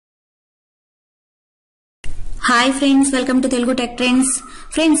Hi friends, welcome to Telugu tech trends.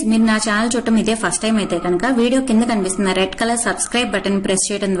 Friends, మీరు నా channel చూడటం ఇదే ఫస్ట్ టైం అయితే కనుక వీడియో కింద కనిపిస్తున్న red colour subscribe button press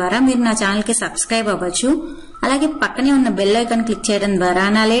చేయడం ద్వారా మీరు నా ఛానల్ కి సబ్స్క్రైబ్ అవ్వచ్చు. అలాగే పక్కనే ఉన్న బెల్ ఐకాన్ క్లిక్ చేయడం ద్వారా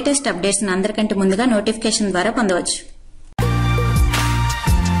నా లేటెస్ట్ అప్డేట్స్ అందరికంటే ముందుగా నోటిఫికేషన్ ద్వారా పొందవచ్చు.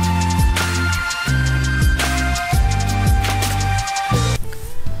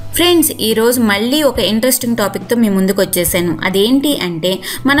 ఫ్రెండ్స్, ఈ రోజు మళ్ళీ ఒక ఇంట్రెస్టింగ్ టాపిక్ తో మీ ముందుకు వచ్చేసాను. అదేంటి అంటే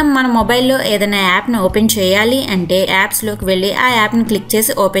మనం మన మొబైల్లో ఏదైనా యాప్ ను ఓపెన్ చేయాలి అంటే యాప్స్ లోకి వెళ్ళి ఆ యాప్ ని క్లిక్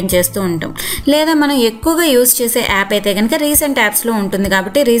చేసి ఓపెన్ చేస్తూ ఉంటాం. లేదా మనం ఎక్కువగా యూజ్ చేసే యాప్ అయితే కనుక రీసెంట్ యాప్స్ లో ఉంటుంది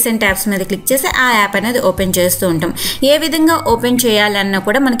కాబట్టి రీసెంట్ యాప్స్ మీద క్లిక్ చేసి ఆ యాప్ అనేది ఓపెన్ చేస్తూ ఉంటాం. ఏ విధంగా ఓపెన్ చేయాలన్నా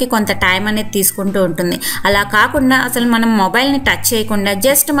కూడా మనకి కొంత టైం అనేది తీసుకుంటూ ఉంటుంది. అలా కాకుండా అసలు మనం మొబైల్ ని టచ్ చేయకుండా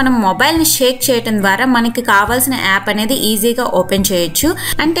జస్ట్ మనం మొబైల్ ని షేక్ చేయడం ద్వారా మనకి కావాల్సిన యాప్ అనేది ఈజీగా ఓపెన్ చేయొచ్చు.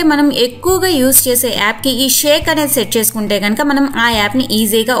 అంటే మనం ఎక్కువగా యూజ్ చేసే యాప్ కి ఈ షేక్ అనేది సెట్ చేసుకుంటే కనుక మనం ఆ యాప్ ని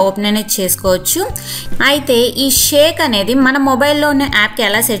ఈజీగా ఓపెన్ అనేది చేసుకోవచ్చు. అయితే ఈ షేక్ అనేది మన మొబైల్లో ఉన్న యాప్ కి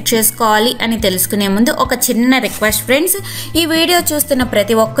ఎలా సెట్ చేసుకోవాలి అని తెలుసుకునే ముందు ఒక చిన్న రిక్వెస్ట్ ఫ్రెండ్స్, ఈ వీడియో చూస్తున్న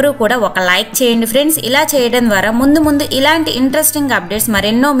ప్రతి ఒక్కరూ కూడా ఒక లైక్ చేయండి ఫ్రెండ్స్. ఇలా చేయడం ద్వారా ముందు ఇలాంటి ఇంట్రెస్టింగ్ అప్డేట్స్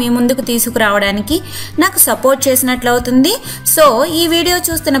మరెన్నో మీ ముందుకు తీసుకురావడానికి నాకు సపోర్ట్ చేసినట్లు అవుతుంది. సో ఈ వీడియో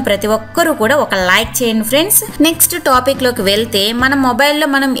చూస్తున్న ప్రతి ఒక్కరూ కూడా ఒక లైక్ చేయండి ఫ్రెండ్స్. నెక్స్ట్ టాపిక్ లోకి వెళ్తే, మన మొబైల్లో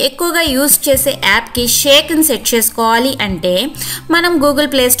మనం ఎక్కువగా యూజ్ చేసే యాప్ కి షేక్ ని సెట్ చేసుకోవాలి అంటే మనం గూగుల్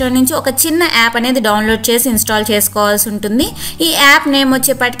ప్లే స్టోర్ నుంచి ఒక చిన్న యాప్ అనేది డౌన్లోడ్ చేసి ఇన్స్టాల్ చేసుకోవాల్సి ఉంటుంది. ఈ యాప్ నేమ్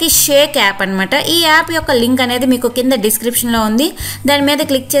వచ్చేప్పటికి షేక్ యాప్ అనమాట. ఈ యాప్ యొక్క లింక్ అనేది మీకు కింద డిస్క్రిప్షన్ లో ఉంది. దాని మీద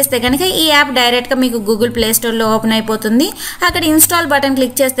క్లిక్ చేస్తే కనుక ఈ యాప్ డైరెక్ట్ గా మీకు గూగుల్ ప్లే స్టోర్ లో ఓపెన్ అయిపోతుంది. అక్కడ ఇన్స్టాల్ బటన్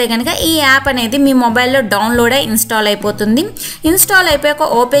క్లిక్ చేస్తే కనుక ఈ యాప్ అనేది మీ మొబైల్లో డౌన్లోడ్ అయి ఇన్స్టాల్ అయిపోతుంది. ఇన్స్టాల్ అయిపోయాక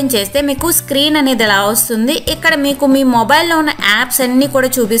ఓపెన్ చేస్తే మీకు స్క్రీన్ అనేది ఇలా వస్తుంది. ఇక్కడ మీకు మీ మొబైల్లో ఉన్న యాప్స్ అన్ని కూడా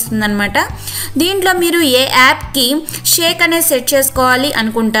చూపిస్తుంది అనమాట. దీంట్లో మీరు ఏ యాప్ కి షేక్ అనేది సెట్ చేసుకోవాలి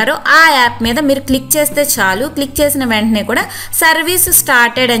అనుకుంటారో ఆ యాప్ మీద మీరు క్లిక్ చేస్తే చాలు. క్లిక్ చేసిన వెంటనే కూడా సర్వీస్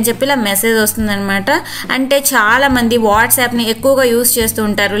స్టార్టెడ్ అని చెప్పి ఇలా మెసేజ్ వస్తుంది అనమాట. అంటే చాలా మంది వాట్సాప్ ని ఎక్కువగా యూజ్ చేస్తూ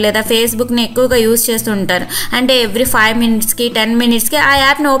ఉంటారు, లేదా ఫేస్బుక్ ని ఎక్కువగా యూజ్ చేస్తూ ఉంటారు. అంటే ఎవ్రీ 5 minutes కి 10 minutes కి ఆ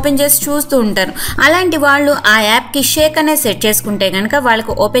యాప్ ని ఓపెన్ చేసి చూస్తూ ఉంటారు. అలాంటి వాళ్ళు ఆ యాప్ కి షేక్ అనేది సెట్ చేసుకుంటే కనుక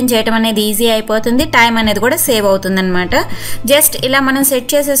వాళ్ళకు ఓపెన్ చేయడం అనేది ఈజీ అయిపోతుంది. టైం అనేది కూడా సేవ్ అవుతుంది అనమాట. జస్ట్ ఇలా మనం సెట్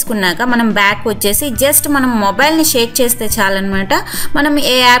చేసేసుకున్నాక మనం బ్యాక్ వచ్చేసి జస్ట్ మనం మొబైల్ ని షేక్ చేస్తే చాలన్నమాట. మనం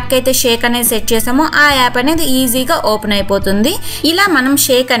ఏ యాప్ కి అయితే షేక్ అనేది సెట్ చేసామో ఆ యాప్ అనేది ఈజీగా ఓపెన్ అయిపోతుంది. ఇలా మనం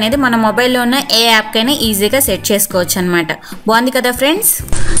షేక్ అనేది మన మొబైల్లో ఉన్న ఏ యాప్ కైనా ఈజీగా సెట్ చేసుకోవచ్చు అనమాట. బాగుంది కదా ఫ్రెండ్స్?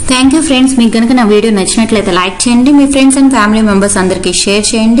 Thank you friends. మీకు కనుక నా వీడియో నచ్చినట్లయితే లైక్ చేయండి, మీ ఫ్రెండ్స్ అండ్ ఫ్యామిలీ మెంబర్స్ అందరికీ షేర్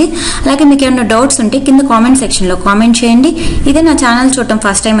చేయండి. అలాగే మీకు ఏమైనా డౌట్స్ ఉంటే కింద కామెంట్ సెక్షన్ లో కామెంట్ చేయండి. ఇదే నా ఛానల్ చూడటం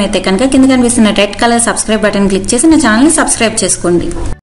ఫస్ట్ టైం అయితే కనుక కింద కనిపిస్తున్న red colour subscribe button click చేసి నా ఛానల్ ని సబ్స్క్రైబ్ చేసుకోండి.